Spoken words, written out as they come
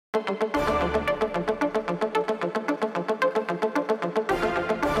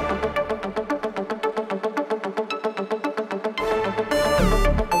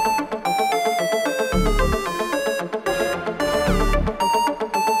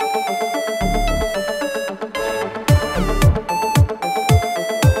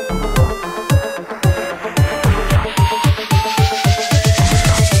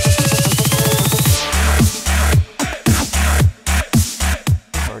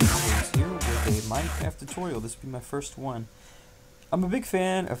This will be my first one. I'm a big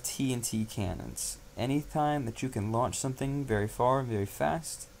fan of TNT cannons. Anytime that you can launch something very far and very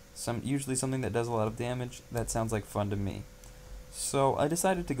fast, usually something that does a lot of damage, that sounds like fun to me. So I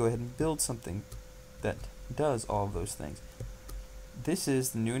decided to go ahead and build something that does all of those things. This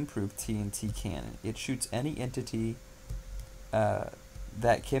is the new improved TNT cannon. It shoots any entity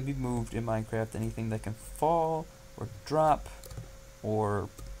that can be moved in Minecraft, anything that can fall or drop or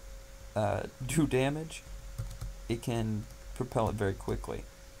do damage. It can propel it very quickly.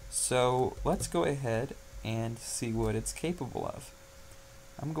 So let's go ahead and see what it's capable of.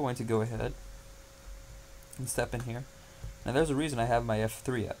 I'm going to go ahead and step in here. Now there's a reason I have my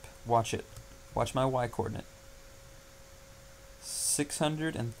F3 up. Watch it. Watch my Y coordinate.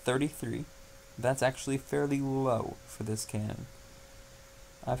 633. That's actually fairly low for this cannon.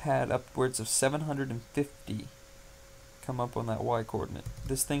 I've had upwards of 750 come up on that Y coordinate.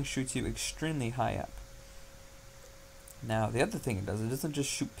 This thing shoots you extremely high up. Now, the other thing it doesn't just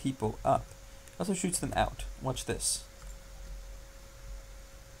shoot people up. It also shoots them out. Watch this.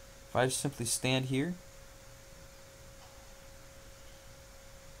 If I just simply stand here,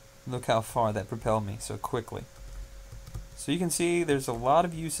 look how far that propelled me so quickly. So you can see there's a lot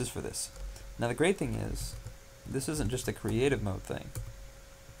of uses for this. Now, the great thing is, this isn't just a creative mode thing.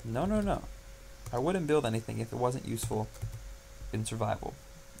 No. I wouldn't build anything if it wasn't useful in survival.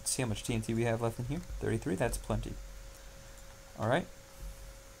 Let's see how much TNT we have left in here. 33, that's plenty. Alright,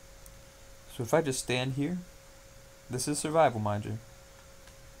 so if I just stand here, this is survival, mind you.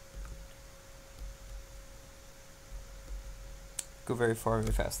 Go very far,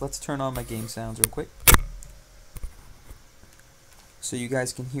 very fast. Let's turn on my game sounds real quick so you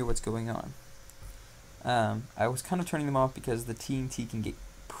guys can hear what's going on. I was kind of turning them off because the TNT can get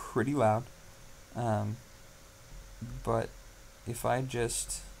pretty loud, but if I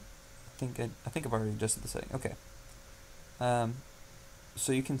just I think I've already adjusted the setting. Okay.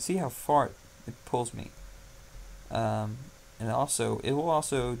 So you can see how far it pulls me. And also, it will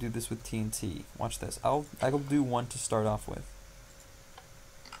also do this with TNT. Watch this. I'll do one to start off with.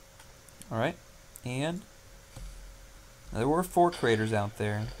 Alright. And there were 4 craters out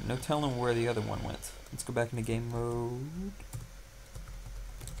there. No telling where the other one went. Let's go back into game mode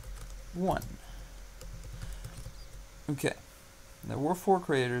 1. Okay. There were 4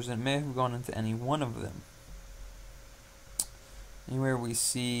 craters, and it may have gone into any one of them. Anywhere we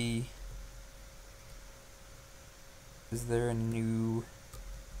see... Is there any new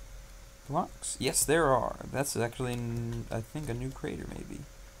blocks? Yes, there are. That's actually, I think, a new crater, maybe.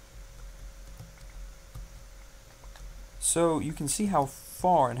 So, you can see how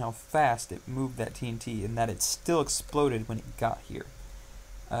far and how fast it moved that TNT, and that it still exploded when it got here.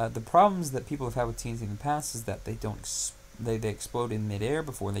 The problems that people have had with TNT in the past is that they explode in midair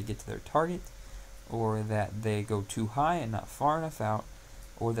before they get to their target, or that they go too high and not far enough out,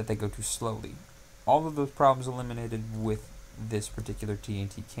 or that they go too slowly. All of those problems eliminated with this particular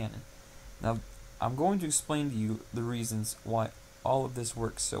TNT cannon. Now, I'm going to explain to you the reasons why all of this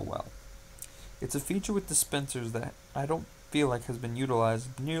works so well. It's a feature with dispensers that I don't feel like has been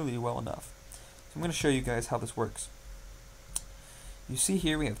utilized nearly well enough. So I'm going to show you guys how this works. You see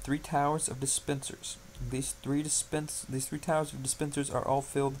here we have 3 towers of dispensers. These three towers of dispensers are all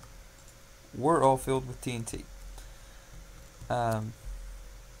filled with TNT.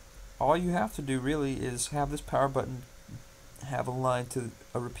 All you have to do really is have this power button have a line to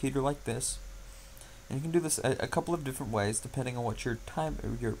a repeater like this, and you can do this a couple of different ways depending on what your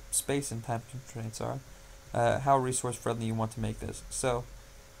space and time constraints are, how resource friendly you want to make this. So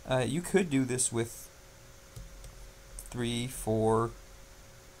you could do this with 3, 4,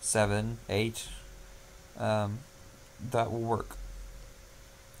 7, 8. That will work.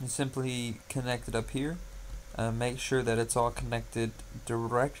 You simply connect it up here. Make sure that it's all connected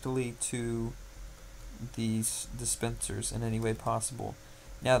directly to these dispensers in any way possible.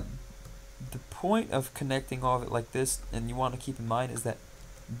 Now, the point of connecting all of it like this, and you want to keep in mind, is that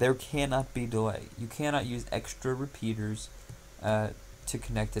there cannot be delay. You cannot use extra repeaters to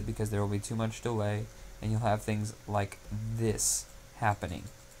connect it, because there will be too much delay, and you'll have things like this happening.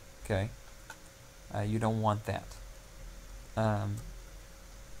 Okay? You don't want that.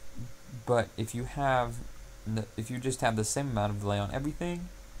 But if you just have the same amount of delay on everything,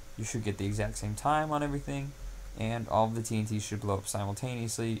 you should get the exact same time on everything, and all of the TNT should blow up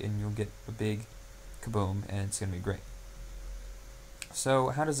simultaneously, and you'll get a big kaboom, and it's going to be great. So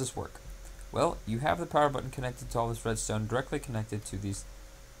how does this work? Well, you have the power button connected to all this redstone, directly connected to these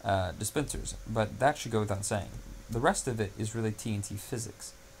dispensers, but that should go without saying. The rest of it is really TNT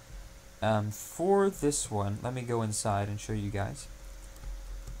physics. For this one, let me go inside and show you guys.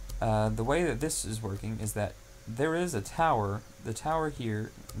 The way that this is working is that there is a tower. The tower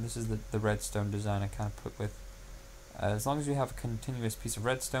here, and this is the redstone design I kind of put with. As long as you have a continuous piece of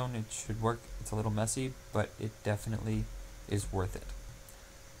redstone, it should work. It's a little messy, but it definitely is worth it.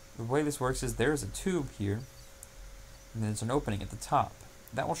 The way this works is there's a tube here, and there's an opening at the top.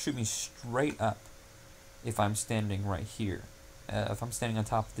 That will shoot me straight up if I'm standing right here. If I'm standing on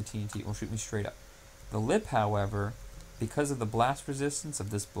top of the TNT, it will shoot me straight up. The lip, however, because of the blast resistance of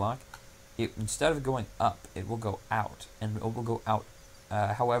this block, instead of going up, it will go out, and it will go out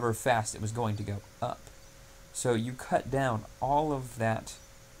however fast it was going to go up. So you cut down all of that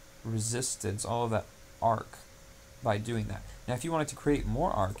resistance, all of that arc, by doing that. Now, if you wanted to create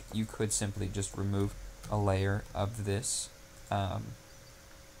more arc, you could simply just remove a layer of this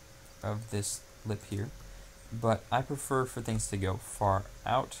lip here. But I prefer for things to go far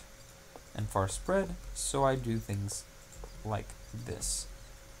out and far spread, so I do things like this.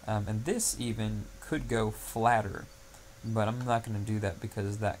 And this even could go flatter, but I'm not going to do that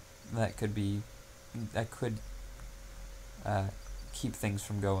because that could keep things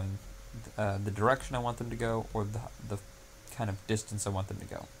from going the direction I want them to go, or the kind of distance I want them to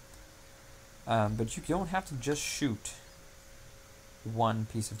go. But you don't have to just shoot one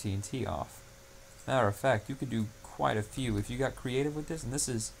piece of TNT off. Matter of fact, you could do quite a few if you got creative with this. And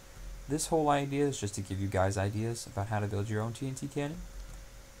this whole idea is just to give you guys ideas about how to build your own TNT cannon.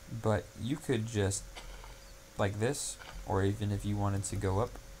 But you could just like this, or even if you wanted to go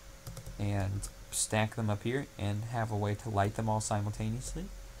up and stack them up here and have a way to light them all simultaneously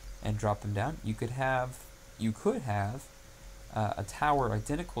and drop them down. You could have a tower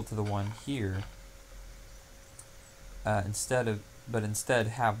identical to the one here, instead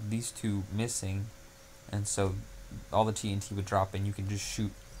have these two missing, and so all the TNT would drop and you can just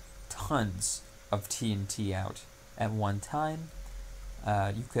shoot tons of TNT out at one time.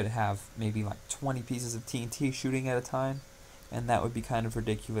 You could have maybe like 20 pieces of TNT shooting at a time, and that would be kind of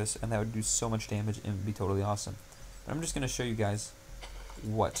ridiculous, and that would do so much damage and would be totally awesome. But I'm just going to show you guys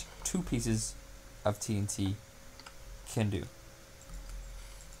what 2 pieces of TNT can do.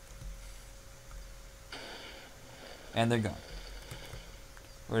 And they're gone.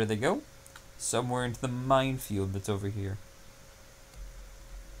 Where did they go? Somewhere into the minefield that's over here.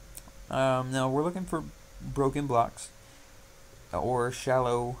 Now we're looking for broken blocks or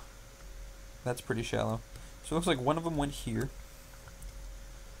shallow. That's pretty shallow. So it looks like one of them went here,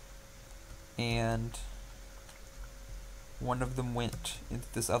 and one of them went into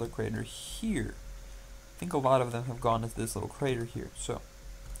this other crater here. I think a lot of them have gone into this little crater here. So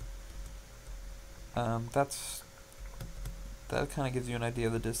that kind of gives you an idea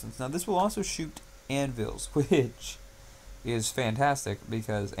of the distance. Now this will also shoot anvils, which is fantastic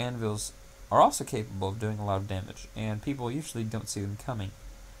because anvils are also capable of doing a lot of damage, and people usually don't see them coming.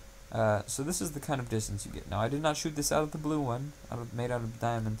 So this is the kind of distance you get. Now I did not shoot this out of the blue one, made out of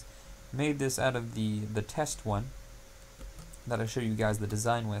diamonds. Made this out of the test one that I showed you guys the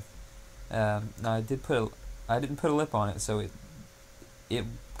design with. Now I didn't put a lip on it, so it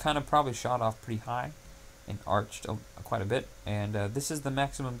kind of probably shot off pretty high and arched quite a bit. And this is the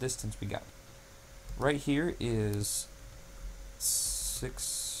maximum distance we got. Right here is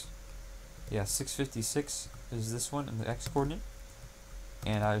 656 is this one in the x coordinate,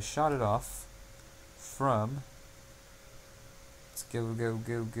 and I shot it off from. Let's go.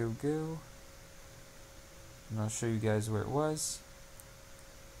 And I'll show you guys where it was.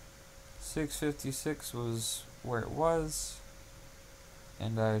 656 was where it was,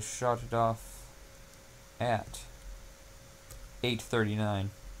 and I shot it off at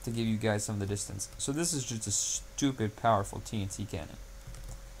 839 to give you guys some of the distance. So this is just a stupid powerful TNT cannon.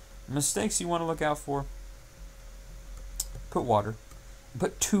 Mistakes you want to look out for: put water.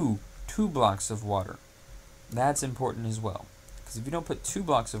 Put two blocks of water. That's important as well, because if you don't put 2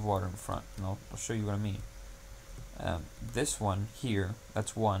 blocks of water in front, and I'll show you what I mean. This one here,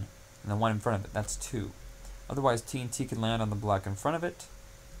 that's 1, and the one in front of it, that's 2. Otherwise, TNT can land on the block in front of it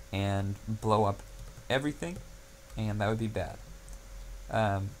and blow up everything, and that would be bad.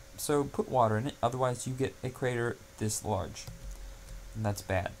 So put water in it, otherwise you get a crater this large, and that's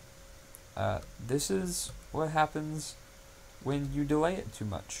bad. This is what happens when you delay it too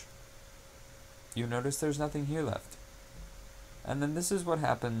much. you notice there's nothing here left. And then this is what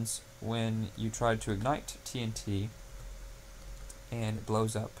happens when you try to ignite TNT and it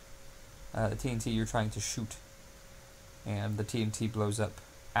blows up. The TNT you're trying to shoot, and the TNT blows up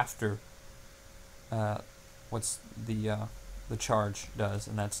after what's the charge does,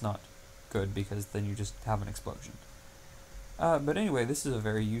 and that's not good because then you just have an explosion. But anyway, this is a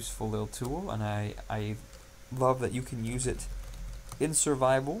very useful little tool, and I love that you can use it in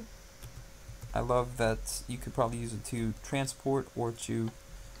survival. I love that you could probably use it to transport or to...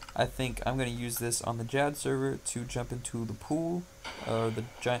 I think I'm going to use this on the JAD server to jump into the pool, or the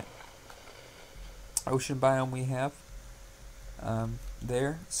giant ocean biome we have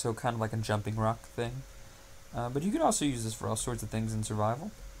there, so kind of like a jumping rock thing. But you can also use this for all sorts of things in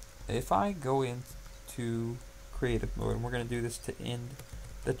survival. If I go into creative mode, and we're going to do this to end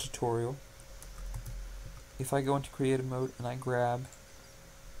the tutorial. If I go into creative mode and I grab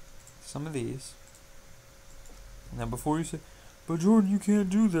some of these, now before you say, but Jordan, you can't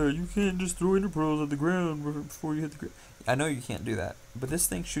do that, you can't just throw ender pearls at the ground before you hit the ground. I know you can't do that, but this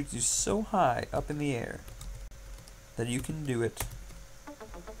thing shoots you so high up in the air that you can do it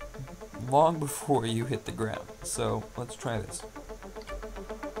long before you hit the ground. So let's try this.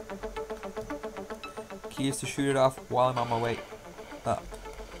 Key is to shoot it off while I'm on my way up.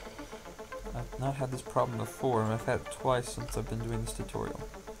 I've not had this problem before, and I've had it twice since I've been doing this tutorial.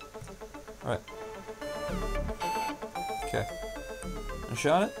 Alright. Okay. I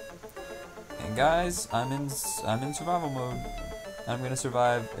shot it. And guys, I'm in survival mode. I'm gonna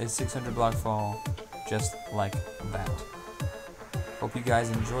survive a 600 block fall just like that. Hope you guys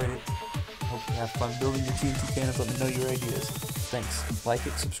enjoyed it. Hope you have fun building your TNT cannons. Let me know your ideas. Thanks. Like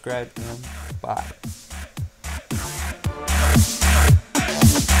it, subscribe, and bye.